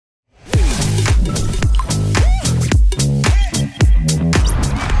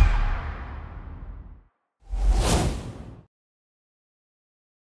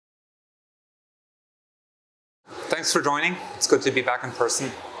Thanks for joining. It's good to be back in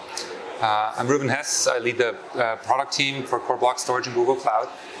person. I'm Ruwen Hess. I lead the product team for core block storage in Google Cloud.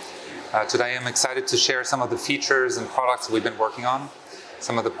 Today I'm excited to share some of the features and products we've been working on,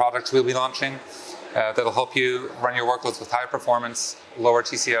 some of the products we'll be launching that'll help you run your workloads with higher performance, lower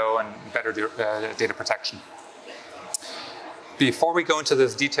TCO, and better data protection. Before we go into the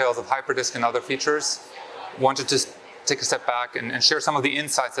details of Hyperdisk and other features, I wanted to take a step back and share some of the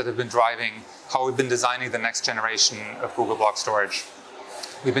insights that have been driving how we've been designing the next generation of Google Block Storage.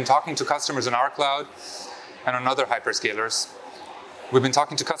 We've been talking to customers in our cloud and on other hyperscalers. We've been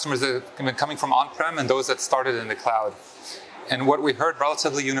talking to customers that have been coming from on-prem and those that started in the cloud. And what we heard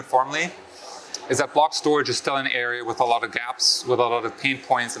relatively uniformly is that block storage is still an area with a lot of gaps, with a lot of pain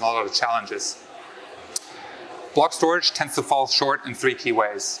points and a lot of challenges. Block storage tends to fall short in three key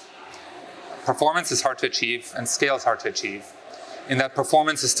ways. Performance is hard to achieve and scale is hard to achieve. In that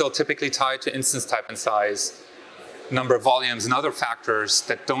performance is still typically tied to instance type and size, number of volumes, and other factors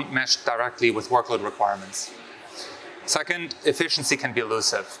that don't mesh directly with workload requirements. Second, efficiency can be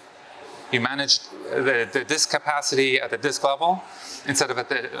elusive. You manage the disk capacity at the disk level instead of at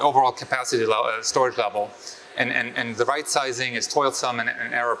the overall capacity storage level. And the right sizing is toilsome and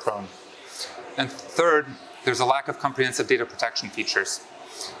error prone. And third, there's a lack of comprehensive data protection features.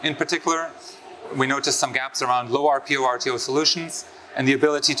 In particular, we noticed some gaps around low RPO, RTO solutions and the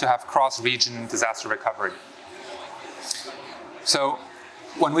ability to have cross-region disaster recovery. So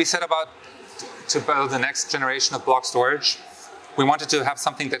when we set about to build the next generation of block storage, we wanted to have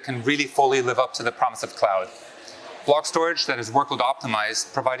something that can really fully live up to the promise of cloud. Block storage that is workload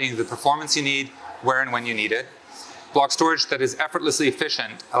optimized, providing the performance you need where and when you need it. Block storage that is effortlessly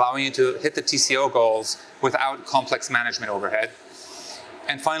efficient, allowing you to hit the TCO goals without complex management overhead.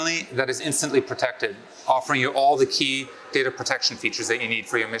 And finally, that is instantly protected, offering you all the key data protection features that you need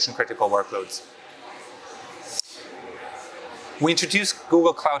for your mission-critical workloads. We introduced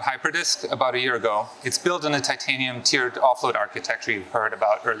Google Cloud Hyperdisk about a year ago. It's built on a titanium tiered offload architecture you've heard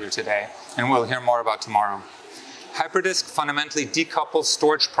about earlier today, and we'll hear more about tomorrow. Hyperdisk fundamentally decouples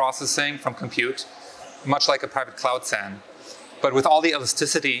storage processing from compute, much like a private cloud SAN, but with all the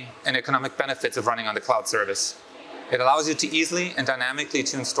elasticity and economic benefits of running on the cloud service. It allows you to easily and dynamically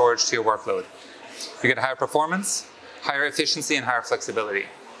tune storage to your workload. You get higher performance, higher efficiency, and higher flexibility.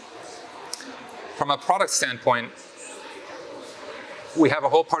 From a product standpoint, we have a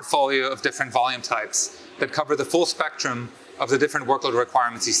whole portfolio of different volume types that cover the full spectrum of the different workload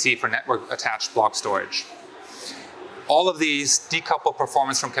requirements you see for network-attached block storage. All of these decouple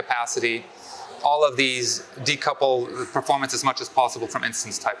performance from capacity. All of these decouple performance as much as possible from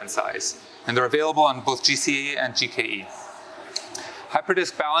instance type and size. And they're available on both GCE and GKE.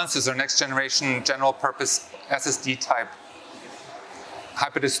 Hyperdisk Balance is our next generation general purpose SSD type.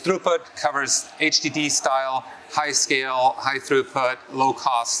 Hyperdisk Throughput covers HDD style, high scale, high throughput, low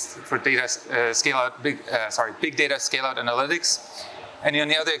cost for data big data scale out analytics. And on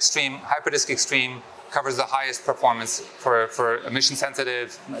the other extreme, Hyperdisk Extreme covers the highest performance for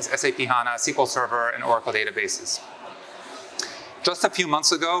mission-sensitive SAP HANA, SQL Server, and Oracle databases. Just a few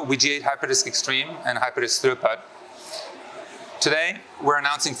months ago, we GA'd Hyperdisk Extreme and Hyperdisk Throughput. Today, we're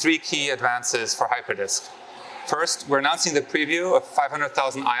announcing three key advances for Hyperdisk. First, we're announcing the preview of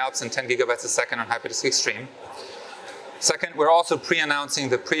 500,000 IOPS and 10 gigabytes a second on Hyperdisk Extreme. Second, we're also pre-announcing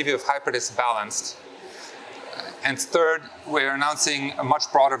the preview of Hyperdisk Balanced. And third, we're announcing a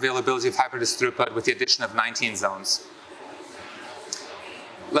much broader availability of Hyperdisk Throughput with the addition of 19 zones.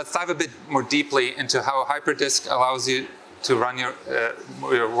 Let's dive a bit more deeply into how Hyperdisk allows you to run your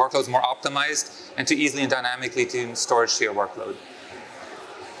workloads more optimized and to easily and dynamically tune storage to your workload.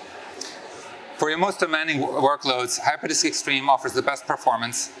 For your most demanding workloads, Hyperdisk Extreme offers the best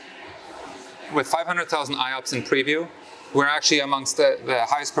performance. With 500,000 IOPS in preview, we're actually amongst the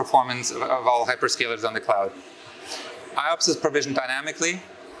highest performance of all hyperscalers on the cloud. IOPS is provisioned dynamically,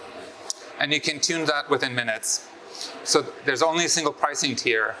 and you can tune that within minutes. So there's only a single pricing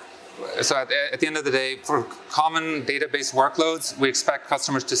tier. So at the end of the day, for common database workloads, we expect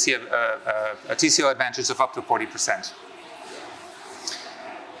customers to see a TCO advantage of up to 40%.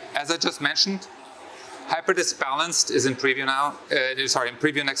 As I just mentioned, Hyperdisk Balanced is in preview now. In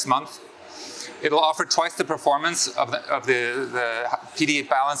preview next month. It'll offer twice the performance of the PD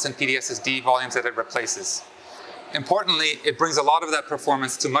Balance and PDSSD volumes that it replaces. Importantly, it brings a lot of that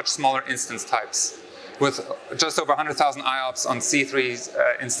performance to much smaller instance types, with just over 100,000 IOPS on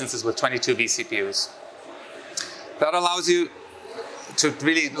C3 instances with 22 vCPUs. That allows you to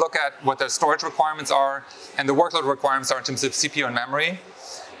really look at what the storage requirements are and the workload requirements are in terms of CPU and memory.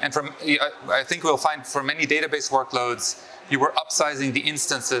 And I think we'll find for many database workloads, you were upsizing the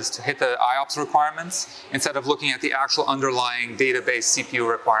instances to hit the IOPS requirements instead of looking at the actual underlying database CPU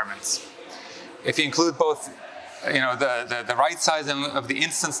requirements. If you include both the right sizing of the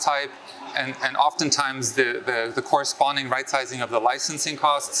instance type and oftentimes the corresponding right sizing of the licensing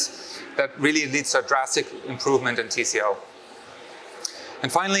costs, that really leads to a drastic improvement in TCO.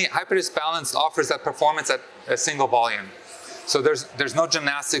 And finally, Hyperdisk Balanced offers that performance at a single volume. So there's no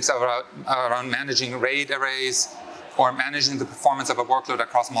gymnastics around managing RAID arrays or managing the performance of a workload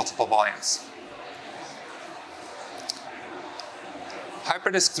across multiple volumes.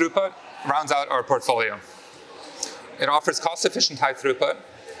 Hyperdisk Throughput rounds out our portfolio. It offers cost-efficient high throughput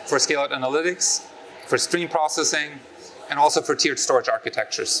for scale-out analytics, for stream processing, and also for tiered storage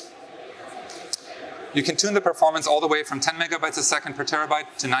architectures. You can tune the performance all the way from 10 megabytes a second per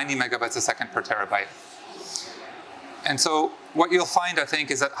terabyte to 90 megabytes a second per terabyte. And so what you'll find, I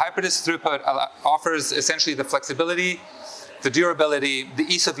think, is that Hyperdisk Throughput offers essentially the flexibility, the durability, the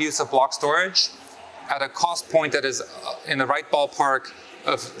ease of use of block storage at a cost point that is in the right ballpark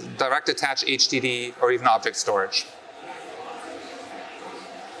of direct attached HDD or even object storage.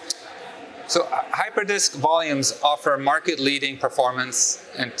 So Hyperdisk volumes offer market-leading performance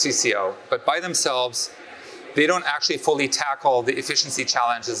and TCO, but by themselves, they don't actually fully tackle the efficiency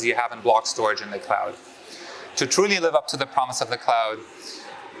challenges you have in block storage in the cloud. To truly live up to the promise of the cloud,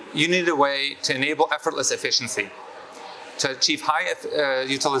 you need a way to enable effortless efficiency, to achieve high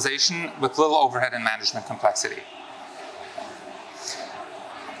utilization with little overhead and management complexity.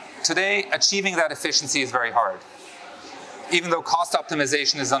 Today, achieving that efficiency is very hard. Even though cost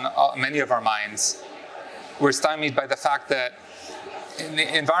optimization is on many of our minds, we're stymied by the fact that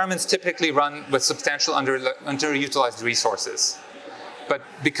environments typically run with substantial underutilized resources. But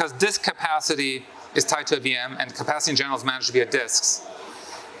because disk capacity is tied to a VM and capacity in general is managed via disks,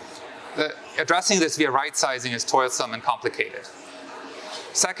 addressing this via right sizing is toilsome and complicated.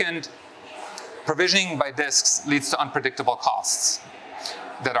 Second, provisioning by disks leads to unpredictable costs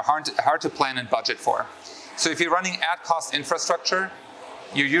that are hard to plan and budget for. So if you're running at-cost infrastructure,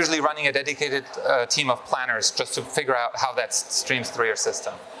 you're usually running a dedicated team of planners just to figure out how that streams through your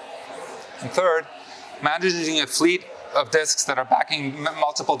system. And third, managing a fleet of disks that are backing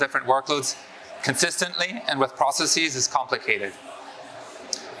multiple different workloads consistently and with processes is complicated.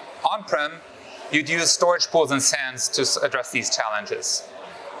 On-prem, you'd use storage pools and SANs to address these challenges.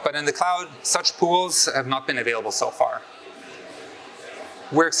 But in the cloud, such pools have not been available so far.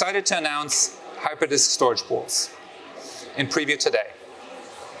 We're excited to announce Hyperdisk storage pools in preview today.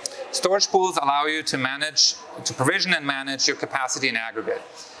 Storage pools allow you to provision and manage your capacity in aggregate,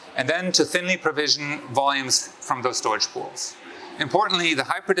 and then to thinly provision volumes from those storage pools. Importantly, the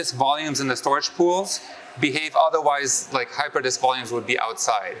Hyperdisk volumes in the storage pools behave otherwise like Hyperdisk volumes would be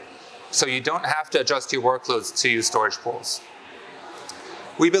outside. So you don't have to adjust your workloads to use storage pools.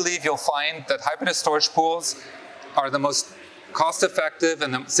 We believe you'll find that Hyperdisk storage pools are the most cost-effective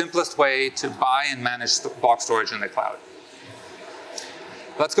and the simplest way to buy and manage block storage in the cloud.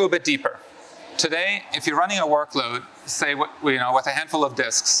 Let's go a bit deeper. Today, if you're running a workload, say with a handful of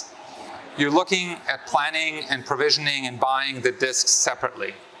disks, you're looking at planning and provisioning and buying the disks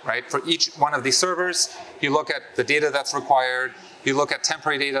separately, right? For each one of these servers, you look at the data that's required, you look at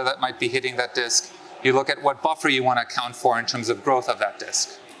temporary data that might be hitting that disk, you look at what buffer you want to account for in terms of growth of that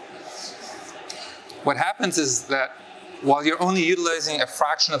disk. What happens is that while you're only utilizing a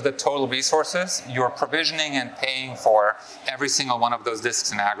fraction of the total resources, you're provisioning and paying for every single one of those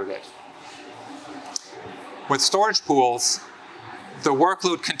disks in aggregate. With storage pools, the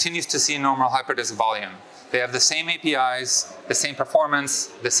workload continues to see normal Hyperdisk volume. They have the same APIs, the same performance,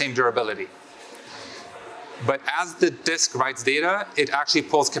 the same durability. But as the disk writes data, it actually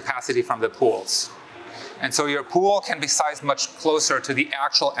pulls capacity from the pools. And so your pool can be sized much closer to the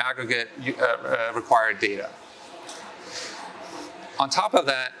actual aggregate required data. On top of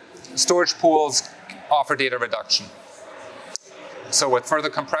that, storage pools offer data reduction. So with further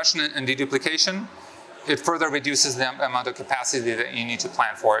compression and deduplication, it further reduces the amount of capacity that you need to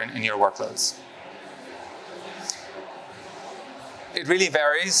plan for in your workloads. It really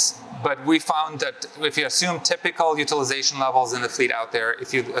varies, but we found that if you assume typical utilization levels in the fleet out there,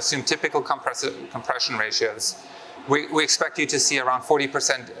 if you assume typical compression ratios, we expect you to see around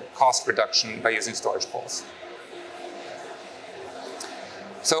 40% cost reduction by using storage pools.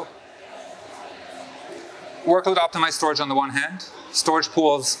 So, workload optimized storage on the one hand, storage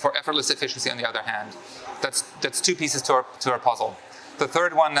pools for effortless efficiency on the other hand. That's two pieces to our puzzle. The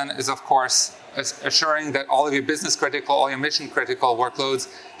third one then is, of course, assuring that all of your business critical, all your mission critical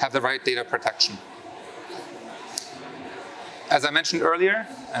workloads have the right data protection. As I mentioned earlier,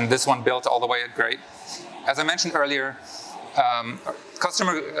 and this one built all the way at great, as I mentioned earlier,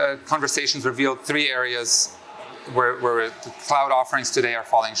 Customer conversations revealed 3 areas where the cloud offerings today are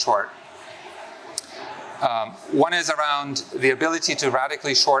falling short. One is around the ability to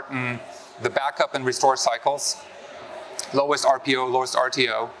radically shorten the backup and restore cycles, lowest RPO, lowest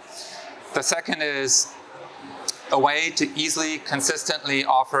RTO. The second is a way to easily, consistently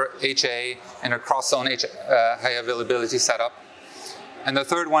offer HA in a cross-zone high availability setup. And the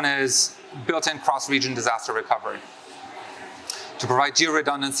third one is built-in cross-region disaster recovery to provide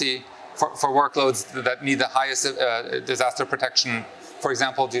geo-redundancy for workloads that need the highest disaster protection, for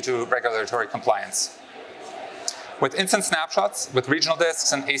example, due to regulatory compliance. With instant snapshots, with regional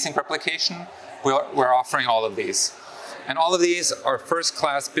disks and async replication, we're offering all of these. And all of these are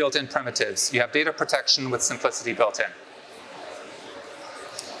first-class built-in primitives. You have data protection with simplicity built in.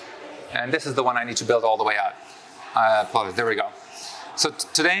 And this is the one I need to build all the way out. There we go. So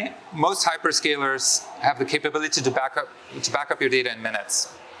today, most hyperscalers have the capability to back up your data in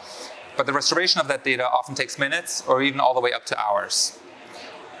minutes. But the restoration of that data often takes minutes or even all the way up to hours.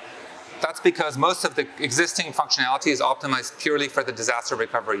 That's because most of the existing functionality is optimized purely for the disaster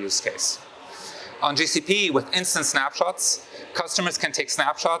recovery use case. On GCP, with instant snapshots, customers can take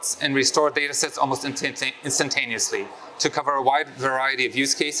snapshots and restore datasets almost instantaneously to cover a wide variety of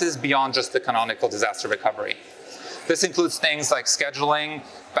use cases beyond just the canonical disaster recovery. This includes things like scheduling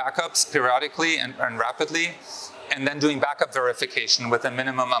backups periodically and rapidly, and then doing backup verification with a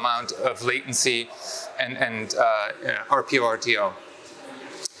minimum amount of latency and RPO, RTO.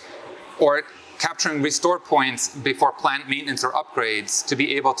 Or capturing restore points before plant maintenance or upgrades to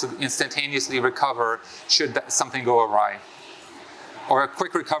be able to instantaneously recover should something go awry. Or a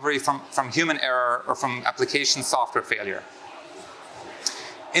quick recovery from human error or from application software failure.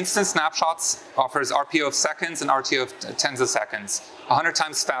 Instant snapshots offers RPO of seconds and RTO of tens of seconds, 100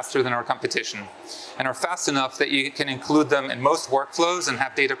 times faster than our competition, and are fast enough that you can include them in most workflows and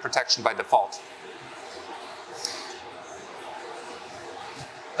have data protection by default.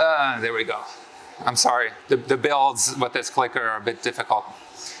 There we go. I'm sorry, the builds with this clicker are a bit difficult.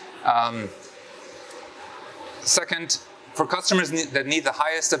 Second, for customers that need the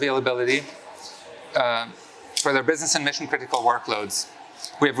highest availability for their business and mission critical workloads,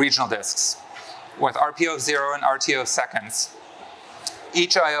 we have regional disks with RPO of 0 and RTO of seconds.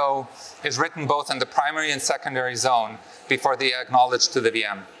 Each IO is written both in the primary and secondary zone before they acknowledge to the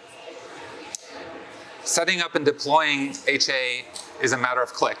VM. Setting up and deploying HA is a matter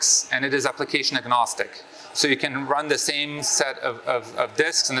of clicks, and it is application agnostic. So you can run the same set of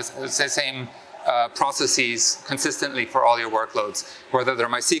disks and the same processes consistently for all your workloads, whether they're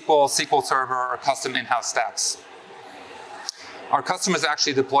MySQL, SQL Server, or custom in-house stacks. Our customers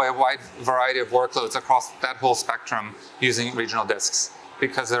actually deploy a wide variety of workloads across that whole spectrum using regional disks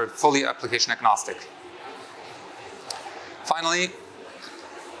because they're fully application agnostic. Finally,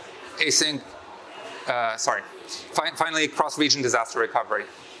 finally, cross-region disaster recovery.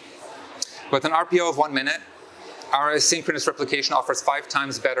 With an RPO of 1 minute, our asynchronous replication offers 5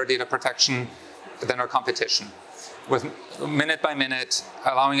 times better data protection than our competition, with minute by minute,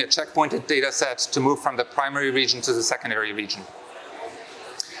 allowing a checkpointed data set to move from the primary region to the secondary region.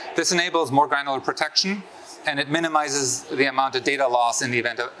 This enables more granular protection, and it minimizes the amount of data loss in the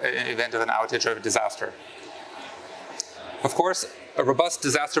event of an outage or a disaster. Of course, a robust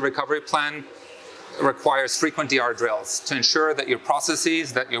disaster recovery plan requires frequent DR drills to ensure that your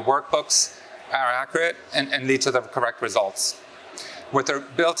processes, that your workbooks are accurate and lead to the correct results. With their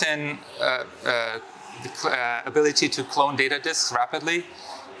built-in ability to clone data disks rapidly,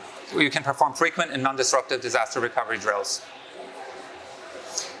 you can perform frequent and non-disruptive disaster recovery drills.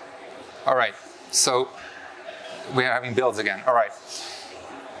 All right, so we are having builds again. All right,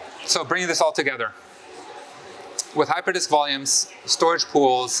 so bringing this all together. With hyperdisk volumes, storage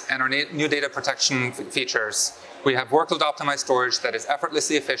pools, and our new data protection features, we have workload optimized storage that is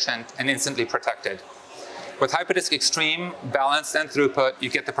effortlessly efficient and instantly protected. With Hyperdisk Extreme, balanced, and throughput, you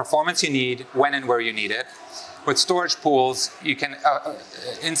get the performance you need when and where you need it. With storage pools, you can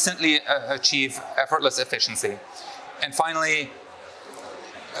instantly achieve effortless efficiency. And finally,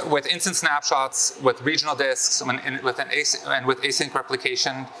 with instant snapshots, with regional disks, and with async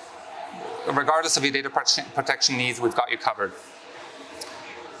replication, regardless of your data protection needs, we've got you covered.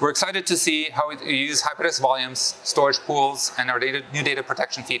 We're excited to see how we use Hyperdisk volumes, storage pools, and our new data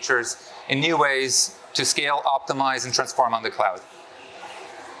protection features in new ways to scale, optimize, and transform on the cloud.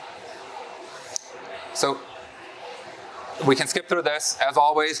 So we can skip through this. As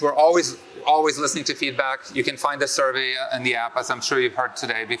always, we're always listening to feedback. You can find the survey in the app, as I'm sure you've heard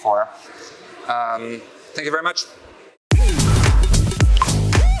today before. Thank you very much.